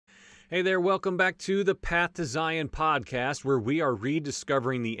Hey there, welcome back to the Path to Zion podcast, where we are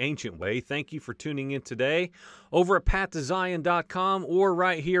rediscovering the ancient way. Thank you for tuning in today over at pathtozion.com or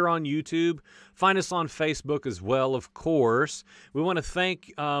right here on YouTube. Find us on Facebook as well, of course. We want to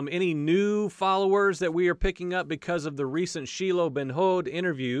thank any new followers that we are picking up because of the recent Shiloh Ben Hod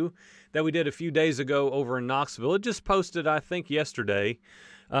interview that we did a few days ago over in Knoxville. It just posted, I think, yesterday.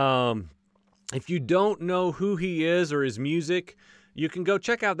 If you don't know who he is or his music, you can go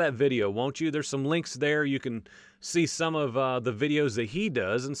check out that video, won't you? There's some links there. You can see some of the videos that he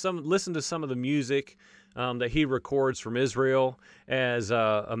does and listen to some of the music that he records from Israel as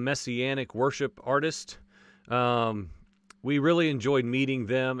a messianic worship artist. We really enjoyed meeting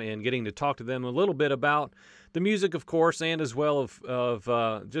them and getting to talk to them a little bit about the music, of course, and as well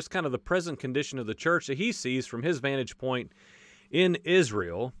of just kind of the present condition of the church that he sees from his vantage point in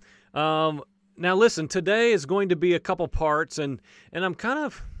Israel. Now listen, today is going to be a couple parts, and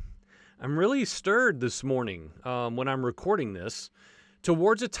I'm really stirred this morning when I'm recording this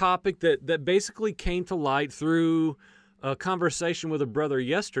towards a topic that basically came to light through a conversation with a brother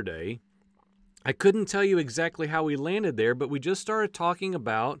yesterday. I couldn't tell you exactly how we landed there, but we just started talking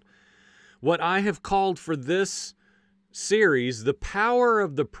about what I have called for this series, the power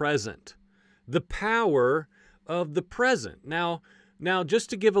of the present. The power of the present. Now, just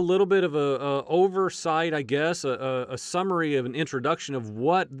to give a little bit of a oversight, I guess, a summary of an introduction of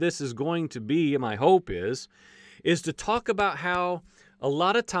what this is going to be, my hope is to talk about how a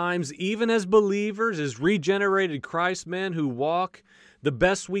lot of times, even as believers, as regenerated Christ men who walk the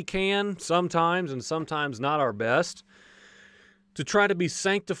best we can, sometimes and sometimes not our best, to try to be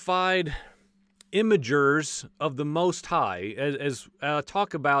sanctified imagers of the Most High, as I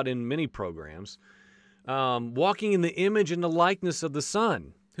talk about in many programs, walking in the image and the likeness of the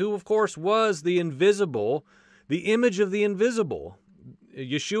Son, who, of course, was the invisible, the image of the invisible.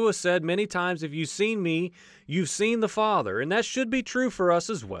 Yeshua said many times, if you've seen me, you've seen the Father. And that should be true for us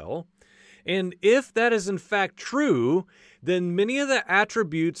as well. And if that is in fact true, then many of the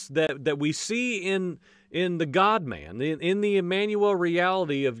attributes that we see in the God-man, in the Emmanuel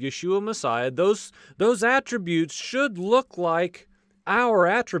reality of Yeshua Messiah, those attributes should look like our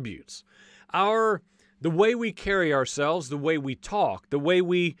attributes. The way we carry ourselves, the way we talk, the way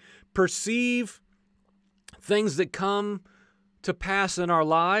we perceive things that come to pass in our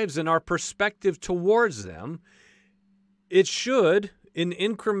lives and our perspective towards them, it should, in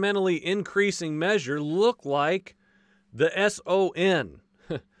incrementally increasing measure, look like the S-O-N,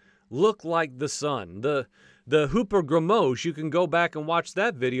 look like the Son. The hypergrammos, you can go back and watch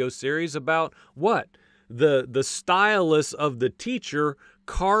that video series about what? The stylus of the teacher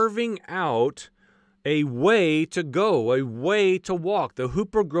carving out a way to go, a way to walk, the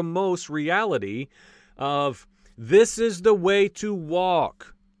hypergrammos reality of this is the way to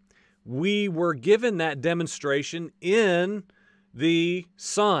walk. We were given that demonstration in the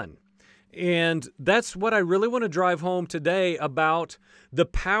Son. And that's what I really want to drive home today about the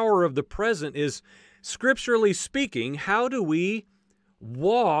power of the present is, scripturally speaking, how do we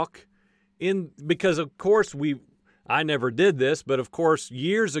walk in, because of course I never did this, but of course,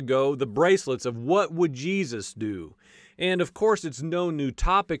 years ago, the bracelets of what would Jesus do? And of course, it's no new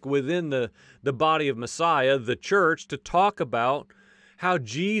topic within the body of Messiah, the church, to talk about how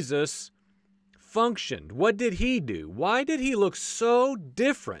Jesus functioned. What did he do? Why did he look so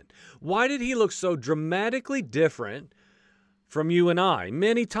different? Why did he look so dramatically different from you and I?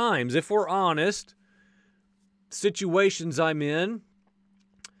 Many times, if we're honest, situations I'm in,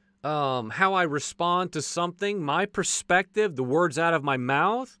 how I respond to something, my perspective, the words out of my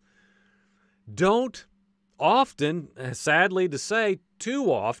mouth, don't often, sadly to say,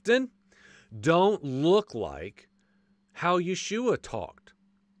 too often, don't look like how Yeshua talked,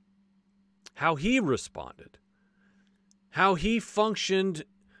 how he responded, how he functioned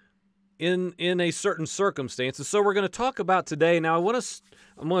in a certain circumstance. And so we're going to talk about today. Now, I'm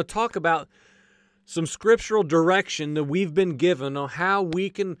going to talk about some scriptural direction that we've been given on how we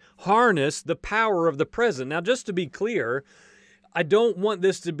can harness the power of the present. Now, just to be clear, I don't want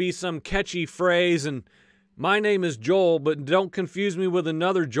this to be some catchy phrase and my name is Joel, but don't confuse me with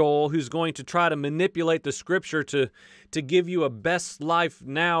another Joel who's going to try to manipulate the scripture to give you a best life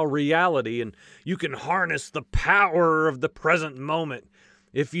now reality, and you can harness the power of the present moment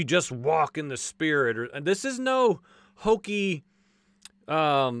if you just walk in the Spirit. This is no hokey,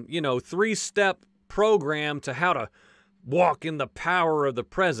 three-step program to how to walk in the power of the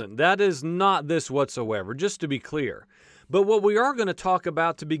present. That is not this whatsoever, just to be clear. But what we are going to talk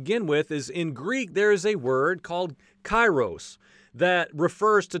about to begin with is, in Greek, there is a word called kairos that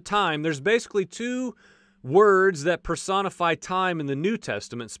refers to time. There's basically two words that personify time in the New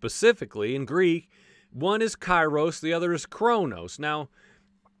Testament, specifically in Greek. One is kairos, the other is chronos. Now,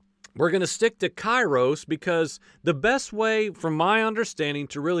 we're going to stick to kairos because the best way, from my understanding,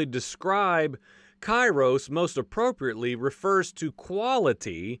 to really describe kairos most appropriately refers to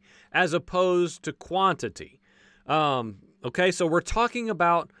quality as opposed to quantity. Okay, so we're talking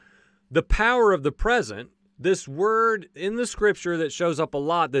about the power of the present. This word in the scripture that shows up a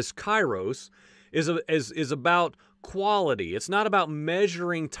lot, this kairos, is about quality. It's not about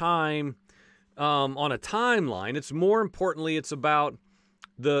measuring time on a timeline. It's more importantly, it's about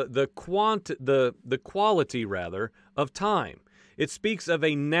the quality rather of time. It speaks of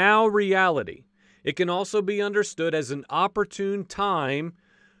a now reality. It can also be understood as an opportune time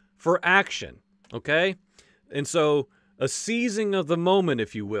for action. Okay, and so a seizing of the moment,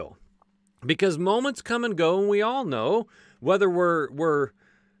 if you will, because moments come and go, and we all know whether we're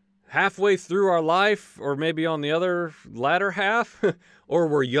halfway through our life or maybe on the other latter half or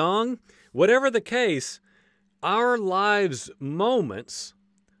we're young, whatever the case, our lives' moments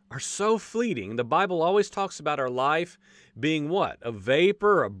are so fleeting. The Bible always talks about our life being what? A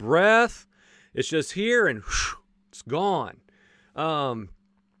vapor, a breath. It's just here and whew, it's gone. And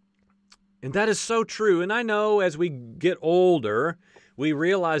that is so true. And I know as we get older, we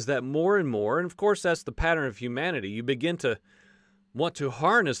realize that more and more. And of course, that's the pattern of humanity. You begin to want to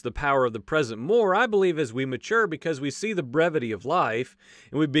harness the power of the present more, I believe, as we mature, because we see the brevity of life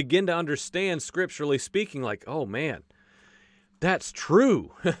and we begin to understand, scripturally speaking, like, oh man, that's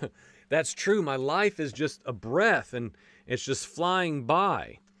true. That's true. My life is just a breath and it's just flying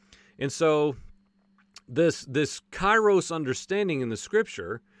by. And so this kairos understanding in the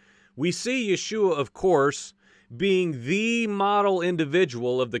scripture, we see Yeshua, of course, being the model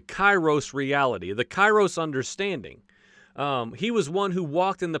individual of the kairos reality, the kairos understanding. He was one who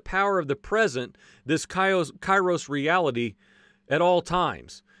walked in the power of the present, this kairos reality at all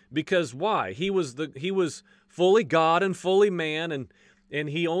times. Because why? He was fully God and fully man, and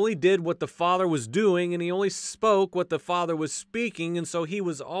he only did what the Father was doing, and he only spoke what the Father was speaking, and so he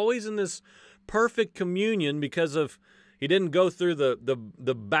was always in this perfect communion because of he didn't go through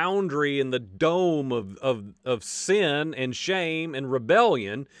the boundary and the dome of sin and shame and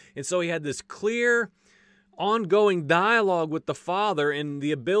rebellion, and so he had this clear ongoing dialogue with the Father and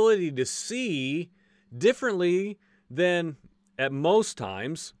the ability to see differently than at most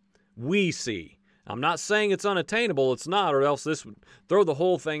times we see. I'm not saying it's unattainable, it's not, or else this would throw the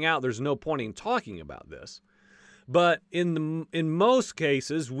whole thing out. There's no point in talking about this. But in most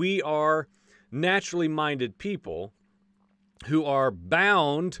cases, we are naturally minded people who are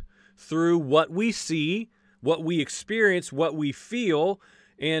bound through what we see, what we experience, what we feel,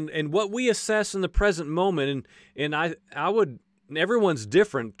 and what we assess in the present moment. And I would, everyone's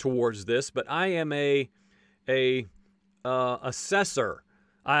different towards this, but I am a assessor.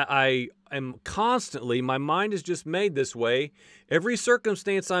 I am constantly, my mind is just made this way. Every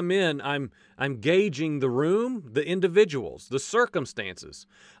circumstance I'm in, I'm gauging the room, the individuals, the circumstances.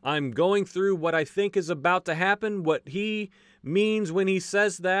 I'm going through what I think is about to happen, what he means when he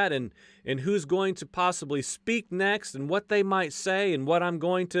says that, and who's going to possibly speak next, and what they might say, and what I'm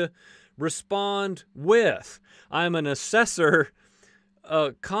going to respond with. I'm an assessor,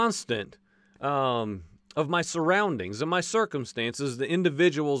 constant, of my surroundings and my circumstances, the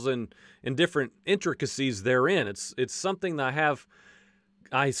individuals and different intricacies therein. It's something that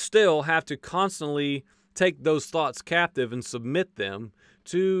I still have to constantly take those thoughts captive and submit them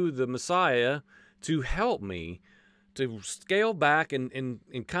to the Messiah to help me to scale back and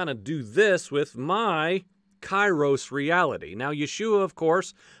kind of do this with my kairos reality. Now, Yeshua, of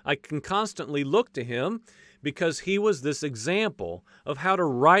course, I can constantly look to him because he was this example of how to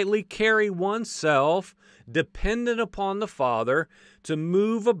rightly carry oneself dependent upon the Father to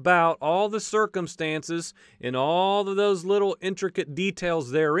move about all the circumstances and all of those little intricate details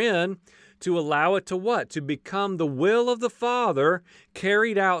therein to allow it to what? To become the will of the Father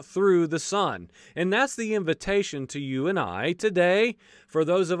carried out through the Son. And that's the invitation to you and I today, for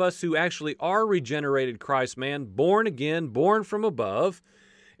those of us who actually are regenerated Christ man, born again, born from above,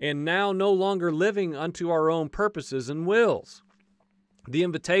 and now no longer living unto our own purposes and wills. The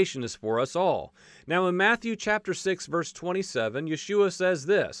invitation is for us all. Now in Matthew chapter 6, verse 27, Yeshua says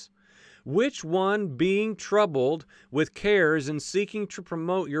this, "Which one, being troubled with cares and seeking to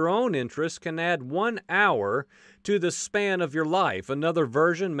promote your own interests, can add 1 hour to the span of your life?" Another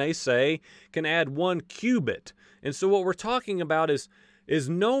version may say, can add 1 cubit. And so what we're talking about is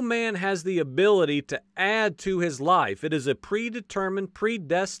no man has the ability to add to his life. It is a predetermined,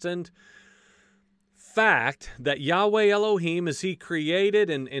 predestined, fact that Yahweh Elohim, as He created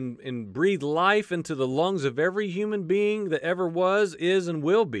and breathed life into the lungs of every human being that ever was, is, and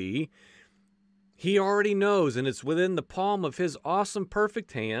will be, He already knows, and it's within the palm of His awesome,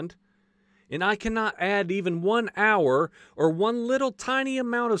 perfect hand. And I cannot add even 1 hour or one little tiny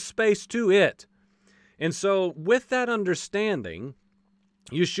amount of space to it. And so with that understanding,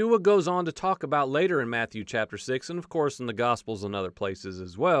 Yeshua goes on to talk about later in Matthew chapter 6, and of course in the Gospels and other places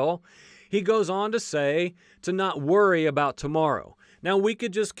as well, He goes on to say to not worry about tomorrow. Now we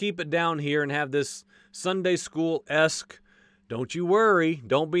could just keep it down here and have this Sunday school-esque, don't you worry,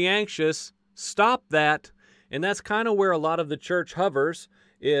 don't be anxious, stop that. And that's kind of where a lot of the church hovers,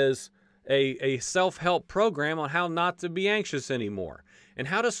 is a self-help program on how not to be anxious anymore and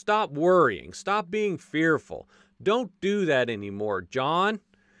how to stop worrying, stop being fearful. Don't do that anymore, John.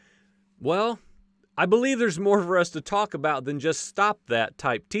 Well, I believe there's more for us to talk about than just stop that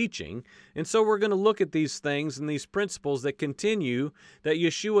type teaching. And so we're going to look at these things and these principles that continue that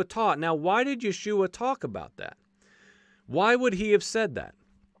Yeshua taught. Now, why did Yeshua talk about that? Why would He have said that?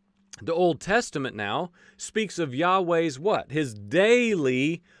 The Old Testament now speaks of Yahweh's what? His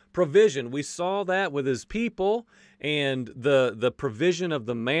daily provision. We saw that with His people and the provision of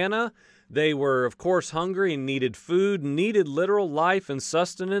the manna. They were, of course, hungry and needed food, needed literal life and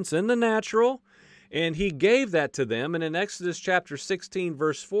sustenance in the natural, and He gave that to them. And in Exodus chapter 16,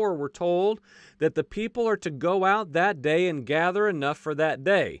 verse 4, we're told that the people are to go out that day and gather enough for that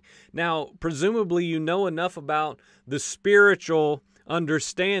day. Now, presumably you know enough about the spiritual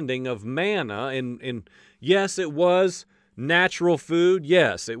understanding of manna, and yes, it was natural food.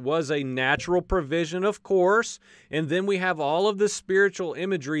 Yes, it was a natural provision, of course. And then we have all of the spiritual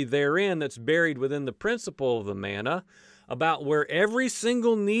imagery therein that's buried within the principle of the manna, about where every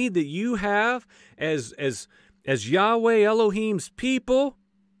single need that you have as Yahweh Elohim's people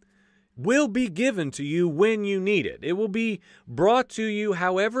will be given to you when you need it. It will be brought to you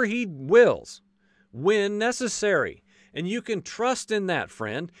however He wills, when necessary. And you can trust in that,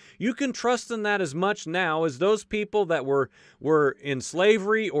 friend. You can trust in that as much now as those people that were in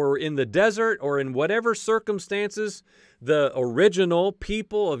slavery or in the desert or in whatever circumstances the original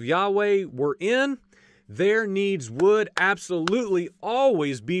people of Yahweh were in. Their needs would absolutely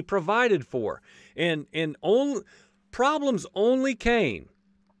always be provided for. And problems only came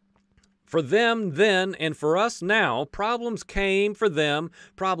for them then, and for us now. Problems came for them.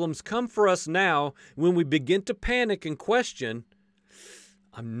 Problems come for us now when we begin to panic and question,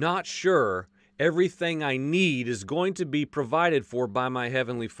 I'm not sure everything I need is going to be provided for by my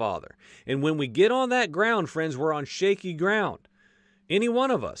Heavenly Father. And when we get on that ground, friends, we're on shaky ground. Any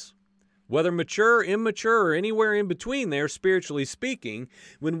one of us, whether mature, immature, or anywhere in between there, spiritually speaking,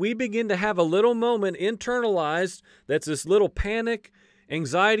 when we begin to have a little moment internalized, that's this little panic,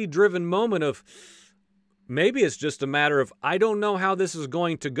 anxiety-driven moment of maybe it's just a matter of I don't know how this is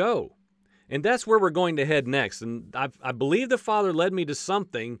going to go. And that's where we're going to head next. And I believe the Father led me to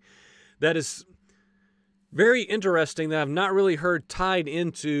something that is very interesting that I've not really heard tied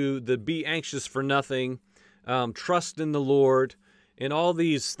into the be anxious for nothing, trust in the Lord, and all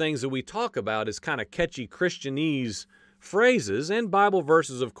these things that we talk about as kind of catchy Christianese phrases. And Bible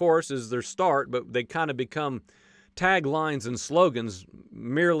verses, of course, is their start, but they kind of become taglines and slogans,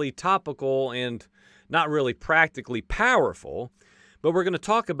 merely topical and not really practically powerful. But we're going to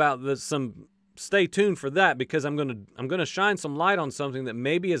talk about stay tuned for that, because I'm going to shine some light on something that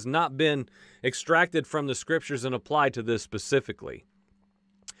maybe has not been extracted from the scriptures and applied to this specifically.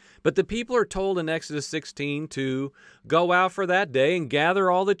 But the people are told in Exodus 16 to go out for that day and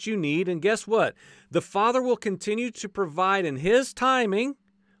gather all that you need. And guess what? The Father will continue to provide in His timing,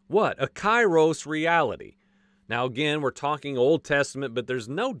 what? A kairos reality. Now, again, we're talking Old Testament, but there's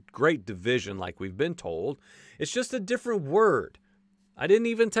no great division like we've been told. It's just a different word. I didn't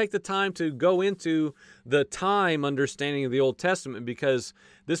even take the time to go into the time understanding of the Old Testament, because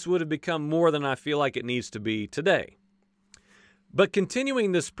this would have become more than I feel like it needs to be today. But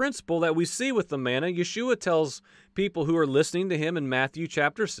continuing this principle that we see with the manna, Yeshua tells people who are listening to Him in Matthew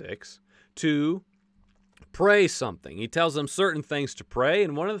chapter 6 to pray something. He tells them certain things to pray,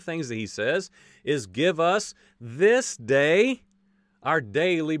 and one of the things that He says is, give us this day our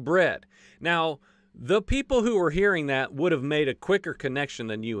daily bread. Now, the people who were hearing that would have made a quicker connection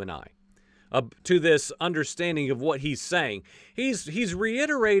than you and I to this understanding of what He's saying. He's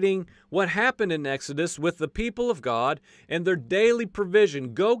reiterating what happened in Exodus with the people of God and their daily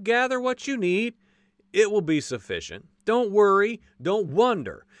provision. Go gather what you need. It will be sufficient. Don't worry. Don't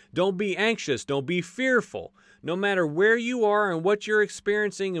wonder. Don't be anxious. Don't be fearful. No matter where you are and what you're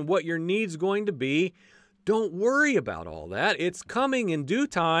experiencing and what your need's going to be, don't worry about all that. It's coming in due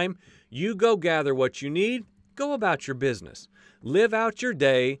time. You go gather what you need, go about your business. Live out your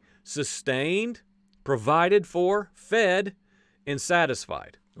day sustained, provided for, fed, and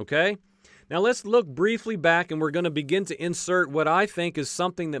satisfied. Okay? Now let's look briefly back, and we're going to begin to insert what I think is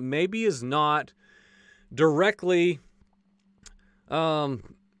something that maybe is not directly,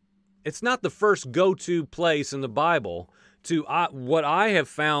 it's not the first go-to place in the Bible to what I have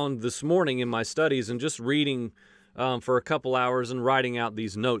found this morning in my studies and just reading for a couple hours and writing out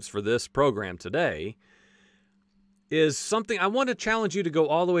these notes for this program today, is something I want to challenge you to go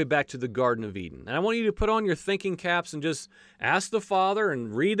all the way back to the Garden of Eden. And I want you to put on your thinking caps and just ask the Father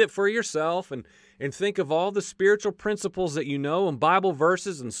and read it for yourself and think of all the spiritual principles that you know and Bible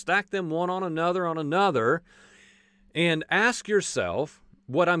verses and stack them one on another and ask yourself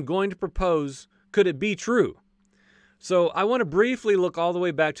what I'm going to propose, could it be true? So I want to briefly look all the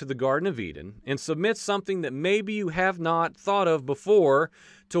way back to the Garden of Eden and submit something that maybe you have not thought of before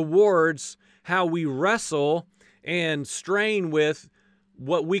towards how we wrestle and strain with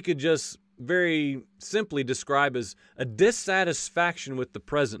what we could just very simply describe as a dissatisfaction with the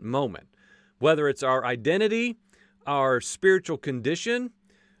present moment. Whether it's our identity, our spiritual condition,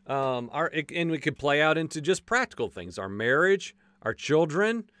 and we could play out into just practical things, our marriage, our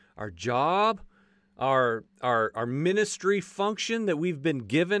children, our job, our ministry function that we've been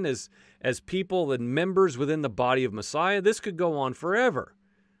given as people and members within the body of Messiah. This could go on forever.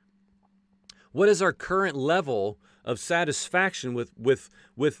 What is our current level of satisfaction with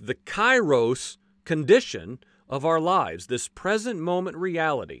the kairos condition of our lives, this present moment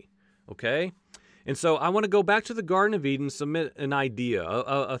reality, okay? And so I want to go back to the Garden of Eden, submit an idea,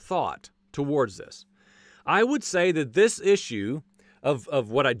 a thought towards this. I would say that this issue of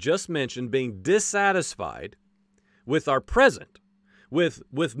what I just mentioned, being dissatisfied with our present, with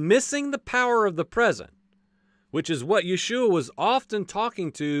missing the power of the present, which is what Yeshua was often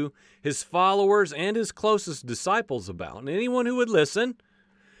talking to his followers and his closest disciples about. And anyone who would listen,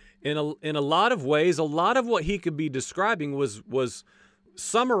 in a lot of ways, a lot of what he could be describing was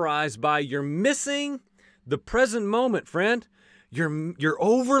summarized by, you're missing the present moment, friend. You're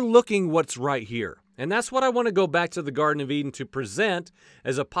overlooking what's right here. And that's what I want to go back to the Garden of Eden to present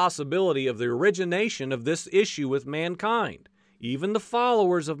as a possibility of the origination of this issue with mankind, even the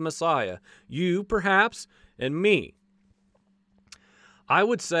followers of Messiah, you perhaps, and me. I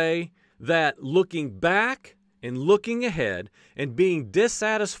would say that looking back and looking ahead and being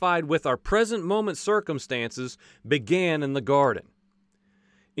dissatisfied with our present moment circumstances began in the garden.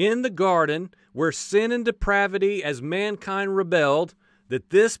 In the garden, where sin and depravity as mankind rebelled, that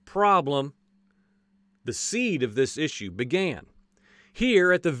this problem, the seed of this issue, began.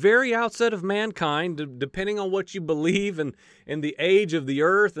 Here, at the very outset of mankind, depending on what you believe and the age of the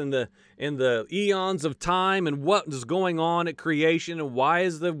earth and the eons of time and what is going on at creation and why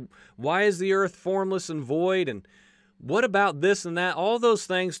is the earth formless and void and what about this and that, all those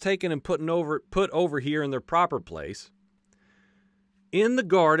things taken and put over here in their proper place. In the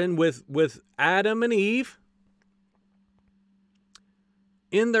garden with Adam and Eve,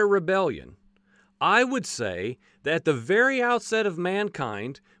 in their rebellion, I would say that at the very outset of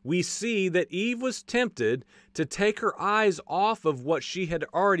mankind, we see that Eve was tempted to take her eyes off of what she had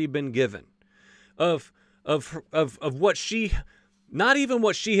already been given, of what she, not even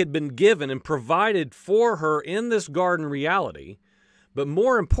what she had been given and provided for her in this garden reality, but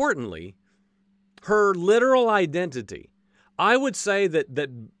more importantly, her literal identity. I would say that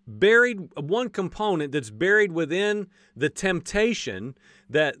buried, one component that's buried within the temptation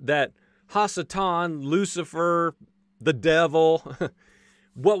that Hasatan, Lucifer, the devil,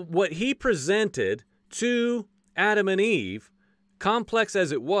 what he presented to Adam and Eve, complex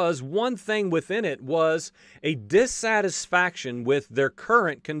as it was, one thing within it was a dissatisfaction with their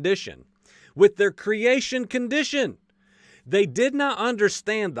current condition, with their creation condition. They did not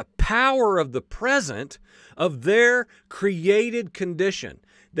understand the power of the present of their created condition.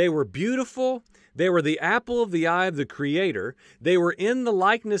 They were beautiful. They were the apple of the eye of the Creator. They were in the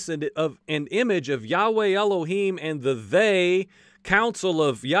likeness and image of Yahweh Elohim and the they council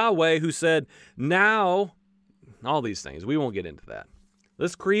of Yahweh, who said, now, all these things. We won't get into that.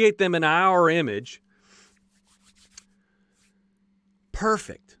 Let's create them in our image.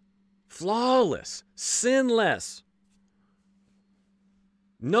 Perfect, flawless, sinless.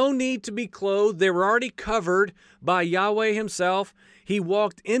 No need to be clothed. They were already covered by Yahweh himself. He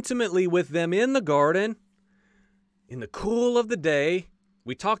walked intimately with them in the garden in the cool of the day.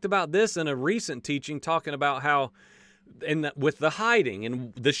 We talked about this in a recent teaching, talking about how with the hiding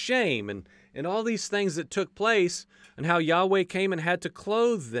and the shame and all these things that took place, and how Yahweh came and had to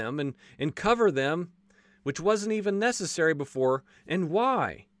clothe them and cover them, which wasn't even necessary before. And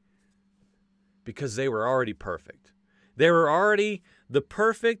why? Because they were already perfect. They were already the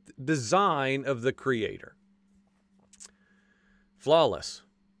perfect design of the Creator. Flawless.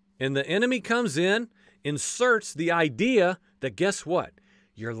 And the enemy comes in, inserts the idea that, guess what?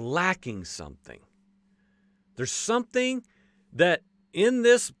 You're lacking something. There's something that in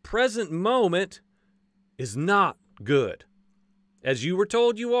this present moment is not good. As you were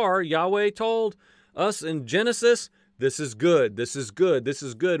told you are, Yahweh told us in Genesis, this is good, this is good, this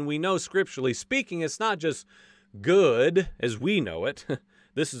is good. And we know scripturally speaking, it's not just good as we know it.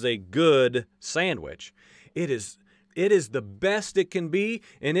 This is a good sandwich. It is the best it can be,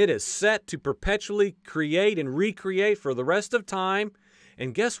 and it is set to perpetually create and recreate for the rest of time.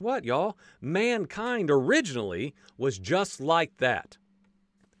 And guess what, y'all? Mankind originally was just like that.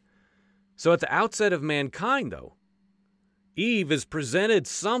 So at the outset of mankind, though, Eve is presented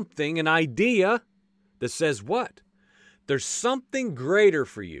something, an idea that says what? There's something greater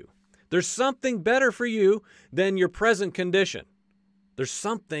for you. There's something better for you than your present condition. There's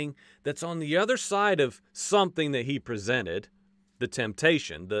something that's on the other side of something that he presented, the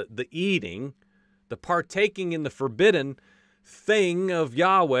temptation, the eating, the partaking in the forbidden thing of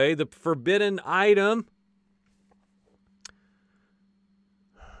Yahweh, the forbidden item.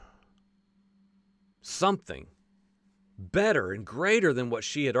 Something better and greater than what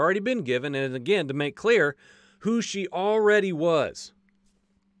she had already been given, and again, to make clear who she already was.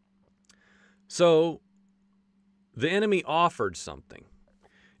 So the enemy offered something,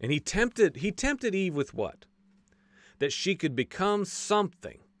 and he tempted Eve with what? That she could become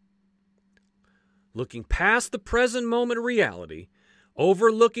something, looking past the present moment reality,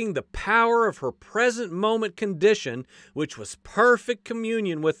 overlooking the power of her present moment condition, which was perfect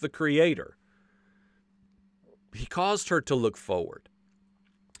communion with the Creator. He caused her to look forward.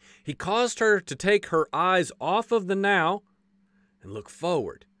 He caused her to take her eyes off of the now and look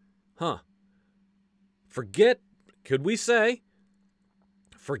forward. Forget, could we say,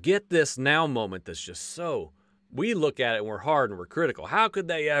 forget this now moment that's just so, we look at it and we're hard and we're critical. How could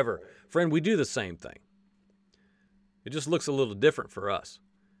they ever? Friend, we do the same thing. It just looks a little different for us.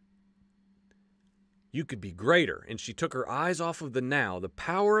 You could be greater. And she took her eyes off of the now, the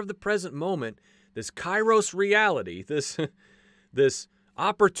power of the present moment, this kairos reality, this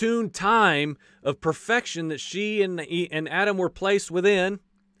opportune time of perfection that she and Adam were placed within.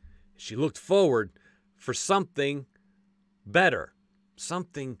 She looked forward for something better,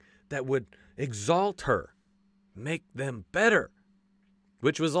 something that would exalt her, make them better,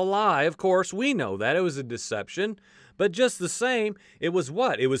 which was a lie. Of course, we know that. It was a deception. But just the same, it was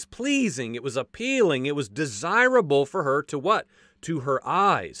what? It was pleasing. It was appealing. It was desirable for her to what? To her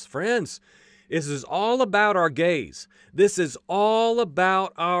eyes. Friends, this is all about our gaze. This is all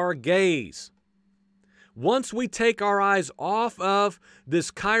about our gaze. Once we take our eyes off of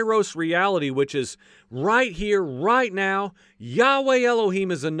this kairos reality, which is right here, right now, Yahweh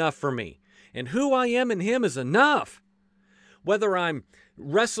Elohim is enough for me. And who I am in Him is enough. Whether I'm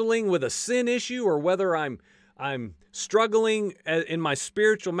wrestling with a sin issue or whether I'm struggling in my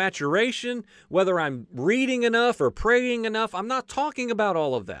spiritual maturation, whether I'm reading enough or praying enough, I'm not talking about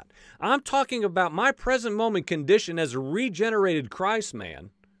all of that. I'm talking about my present moment condition as a regenerated Christ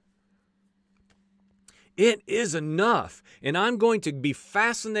man. It is enough, and I'm going to be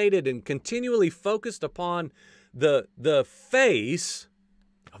fascinated and continually focused upon the face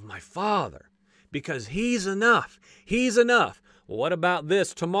of my Father, because He's enough. He's enough. Well, what about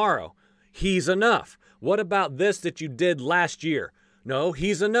this tomorrow? He's enough. What about this that you did last year? No,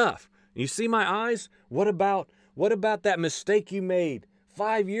 He's enough. You see my eyes? What about that mistake you made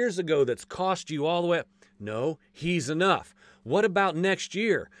 5 years ago that's cost you all the way up? No, He's enough. What about next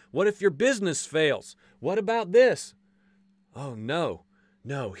year? What if your business fails? What about this? Oh, no,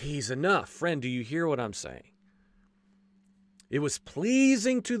 He's enough. Friend, do you hear what I'm saying? It was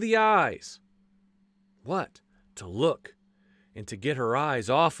pleasing to the eyes. What? To look and to get her eyes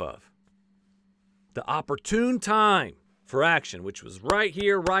off of the opportune time for action, which was right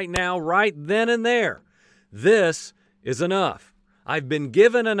here, right now, right then and there. This is enough. I've been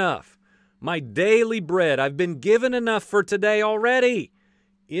given enough. My daily bread, I've been given enough for today already.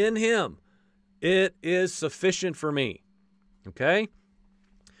 In Him, it is sufficient for me. Okay?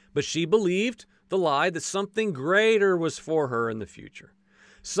 But she believed the lie that something greater was for her in the future.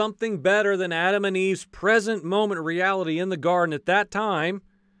 Something better than Adam and Eve's present moment reality in the garden at that time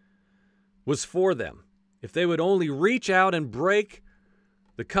was for them, if they would only reach out and break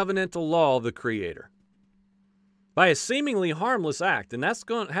the covenantal law of the Creator. By a seemingly harmless act, and that's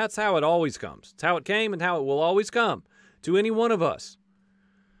how it always comes. It's how it came and how it will always come to any one of us.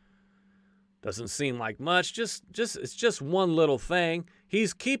 Doesn't seem like much. It's just one little thing.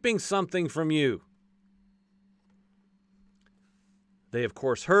 He's keeping something from you. They, of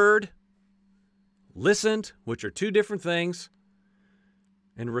course, heard, listened, which are two different things,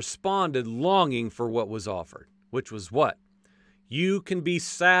 and responded longing for what was offered, which was what? You can be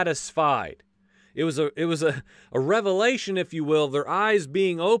satisfied. It was a revelation, if you will, their eyes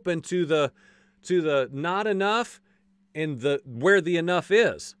being open to the not enough and where the enough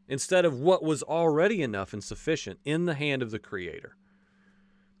is, instead of what was already enough and sufficient in the hand of the Creator.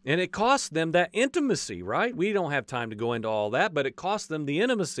 And it cost them that intimacy, right? We don't have time to go into all that, but it cost them the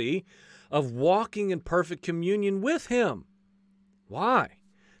intimacy of walking in perfect communion with Him. Why?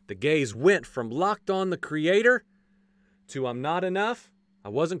 The gaze went from locked on the Creator to I'm not enough, I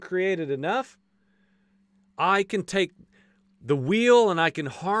wasn't created enough. I can take the wheel and I can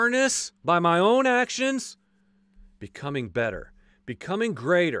harness by my own actions, becoming better, becoming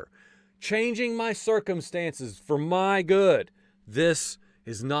greater, changing my circumstances for my good. This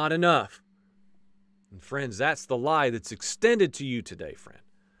is not enough. And friends, that's the lie that's extended to you today, friend.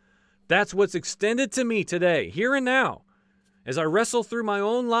 That's what's extended to me today, here and now, as I wrestle through my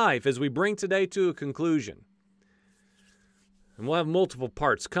own life, as we bring today to a conclusion. And we'll have multiple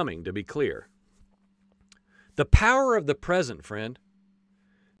parts coming, to be clear. The power of the present, friend.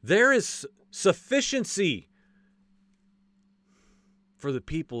 There is sufficiency for the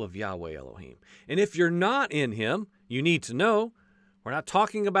people of Yahweh Elohim. And if you're not in Him, you need to know, we're not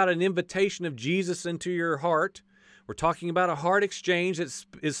talking about an invitation of Jesus into your heart. We're talking about a heart exchange that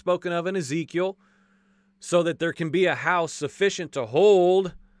is spoken of in Ezekiel, so that there can be a house sufficient to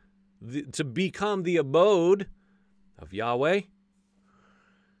hold, to become the abode of Yahweh.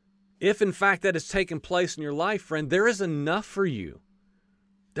 If in fact that has taken place in your life, friend, there is enough for you.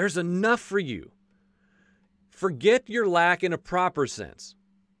 There's enough for you. Forget your lack in a proper sense.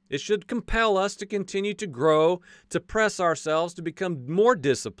 It should compel us to continue to grow, to press ourselves, to become more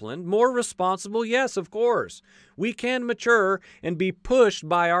disciplined, more responsible. Yes, of course. We can mature and be pushed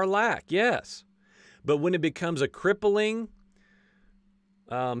by our lack, yes. But when it becomes a crippling,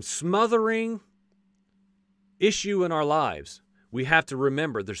 smothering issue in our lives, we have to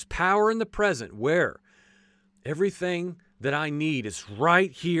remember there's power in the present where everything that I need is right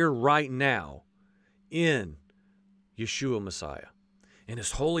here, right now, in Yeshua Messiah. And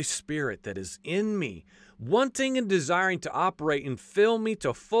His Holy Spirit that is in me, wanting and desiring to operate and fill me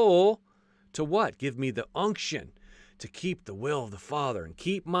to full, to what? Give me the unction to keep the will of the Father and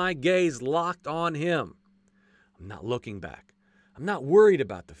keep my gaze locked on Him. I'm not looking back. I'm not worried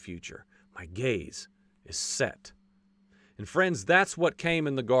about the future. My gaze is set. And friends, that's what came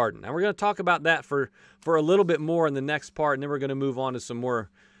in the garden. Now we're going to talk about that for a little bit more in the next part, and then we're going to move on to some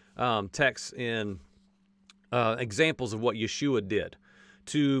more texts and examples of what Yeshua did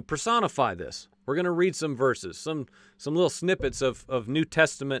to personify this. We're going to read some verses, some little snippets of New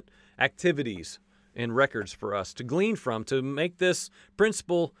Testament activities and records for us to glean from, to make this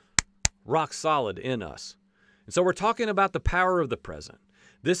principle rock solid in us. And so we're talking about the power of the present.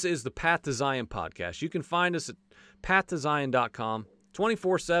 This is the Path to Zion podcast. You can find us at pathtozion.com,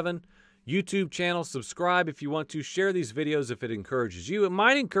 24/7, YouTube channel. Subscribe if you want to. Share these videos if it encourages you. It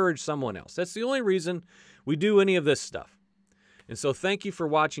might encourage someone else. That's the only reason we do any of this stuff. And so thank you for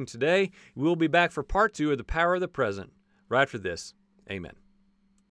watching today. We'll be back for part 2 of the power of the present right after this. Amen.